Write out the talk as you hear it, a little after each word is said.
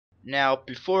Now,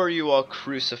 before you all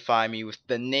crucify me with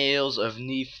the nails of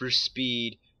Need for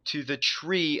Speed to the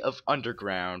tree of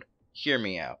Underground, hear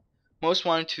me out. Most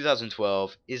Wanted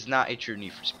 2012 is not a true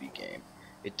Need for Speed game.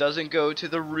 It doesn't go to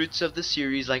the roots of the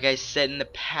series like I said in the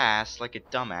past, like a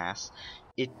dumbass.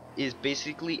 It is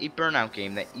basically a Burnout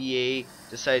game that EA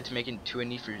decided to make into a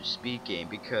Need for Speed game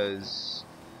because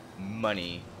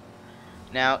money.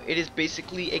 Now, it is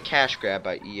basically a cash grab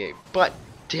by EA, but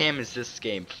damn is this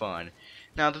game fun.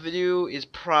 Now, the video is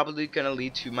probably going to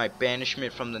lead to my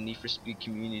banishment from the Need for Speed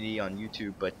community on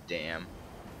YouTube, but damn.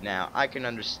 Now, I can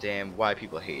understand why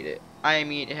people hate it. I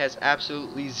mean, it has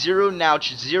absolutely zero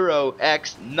notch,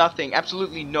 0x, nothing,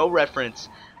 absolutely no reference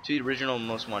to the original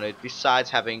Most Wanted, besides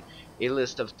having a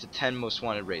list of the 10 most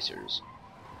wanted racers.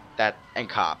 And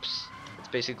cops. That's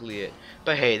basically it.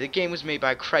 But hey, the game was made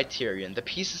by Criterion, the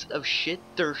pieces of shit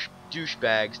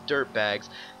dirtbags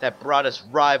that brought us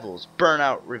Rivals,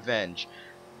 Burnout Revenge,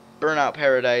 Burnout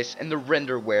Paradise, and the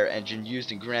renderware engine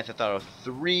used in Grand Theft Auto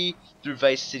 3 through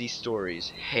Vice City Stories.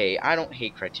 Hey, I don't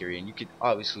hate Criterion. You could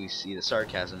obviously see the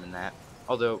sarcasm in that.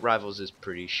 Although Rivals is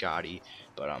pretty shoddy,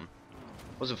 but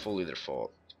wasn't fully their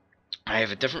fault. I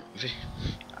have a different.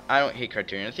 I don't hate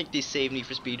Criterion. I think they saved Need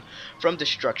for Speed from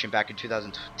destruction back in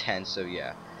 2010. So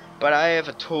yeah. But I have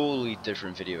a totally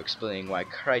different video explaining why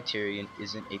Criterion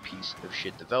isn't a piece of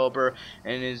shit developer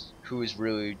and who is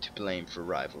really to blame for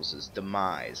Rivals'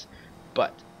 demise.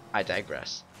 But I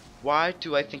digress. Why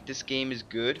do I think this game is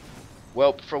good?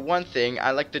 Well, for one thing, I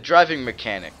like the driving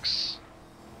mechanics.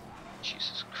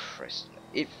 Jesus Christ.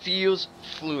 It feels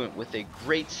fluent with a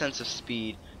great sense of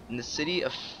speed. In the city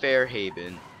of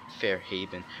Fairhaven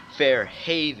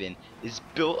is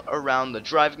built around the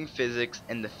driving physics,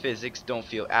 and the physics don't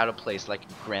feel out of place like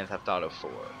Grand Theft Auto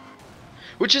 4.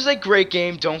 Which is a great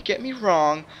game, don't get me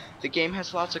wrong. The game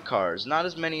has lots of cars, not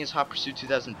as many as Hot Pursuit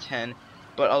 2010,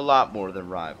 but a lot more than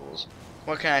Rivals.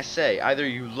 What can I say? Either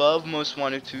you love Most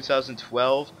Wanted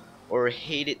 2012 or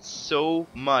hate it so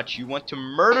much you want to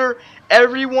murder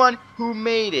everyone who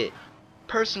made it.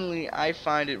 Personally, I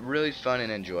find it really fun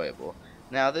and enjoyable.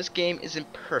 Now, this game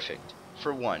isn't perfect.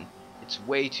 For one, it's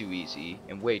way too easy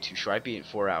and way too short. I beat it in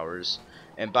 4 hours.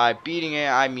 And by beating it,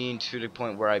 I mean to the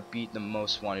point where I beat the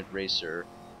Most Wanted racer.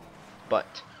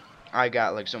 But I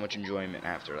got like so much enjoyment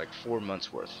after, like 4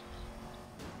 months worth.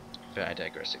 But I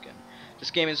digress again.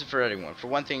 This game isn't for everyone. For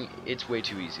one thing, it's way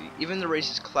too easy. Even the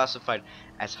races classified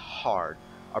as hard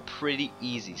are pretty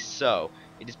easy. So,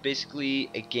 it is basically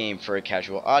a game for a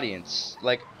casual audience.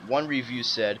 Like one review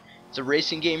said, it's a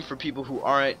racing game for people who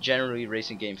aren't generally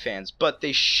racing game fans, but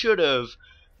they should have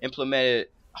implemented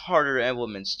harder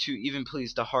elements to even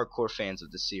please the hardcore fans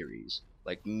of the series,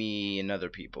 like me and other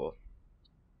people.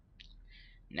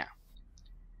 Now,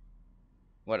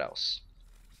 what else?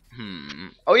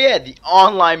 Oh yeah, the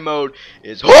online mode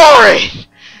is horrid!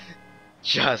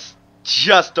 Just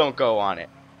don't go on it.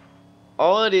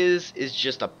 All it is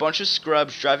just a bunch of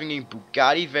scrubs driving in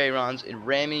Bugatti Veyrons and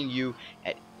ramming you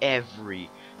at every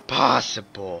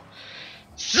possible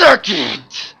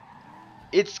circuit.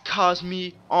 It's caused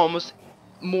me almost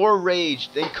more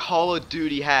rage than Call of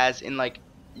Duty has in like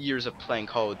years of playing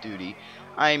Call of Duty.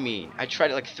 I mean, I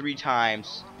tried it like 3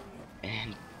 times,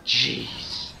 and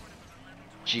jeez,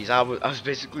 I was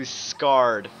basically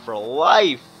scarred for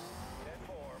life.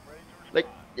 Like,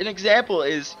 an example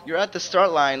is you're at the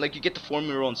start line, like you get the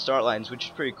Formula 1 start lines, which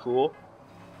is pretty cool,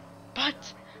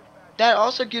 but that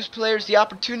also gives players the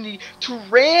opportunity to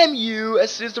ram you as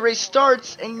soon as the race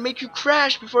starts and make you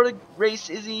crash before the race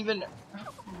isn't even,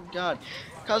 oh my god,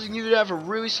 causing you to have a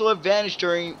really slow advantage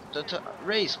during the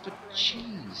race. But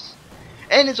jeez,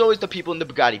 and it's always the people in the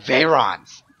Bugatti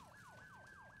Veyrons.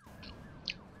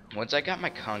 Once I got my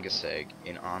Congaseg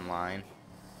in online,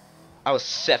 I was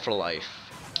set for life,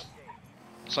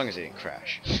 as long as it didn't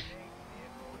crash.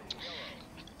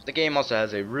 The game also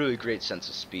has a really great sense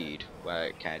of speed.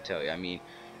 What can I tell you? I mean,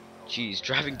 geez,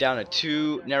 driving down a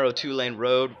narrow 2-lane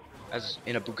road as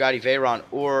in a Bugatti Veyron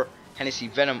or Hennessy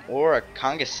Venom or a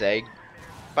Congaseg.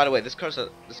 By the way, this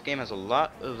game has a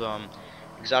lot of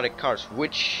exotic cars,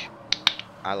 which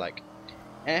I like,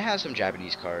 and it has some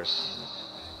Japanese cars.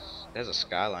 It has a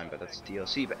Skyline, but that's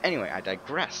DLC. But anyway, I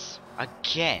digress.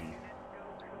 Again,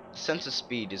 the sense of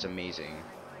speed is amazing.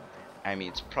 I mean,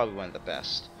 it's probably one of the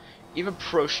best. Even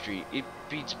Pro Street, it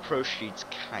beats Pro Streets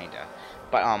kinda.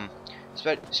 But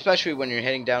especially when you're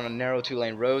heading down a narrow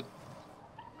 2-lane road,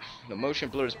 the motion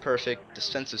blur is perfect, the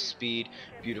sense of speed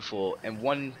beautiful, and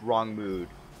one wrong move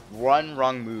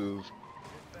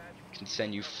can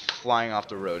send you flying off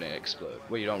the road and explode.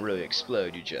 Well, you don't really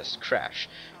explode, you just crash.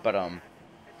 But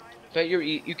but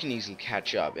you can easily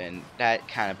catch up, and that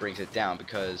kind of brings it down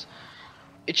because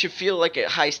it should feel like a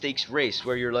high stakes race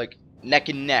where you're like neck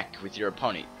and neck with your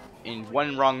opponent. In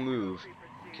one wrong move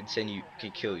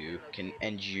can kill you, can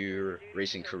end your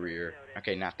racing career.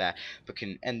 Okay, not that, but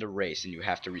can end the race and you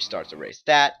have to restart the race.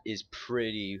 That is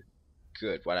pretty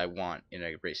good, what I want in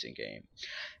a racing game.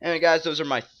 Anyway, guys, those are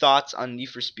my thoughts on Need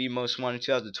for Speed Most Wanted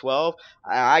 2012.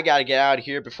 I gotta get out of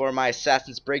here before my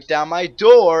assassins break down my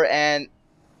door. And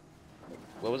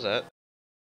what was that?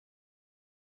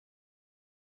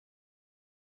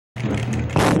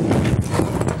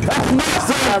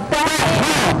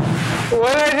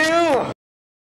 What did I do?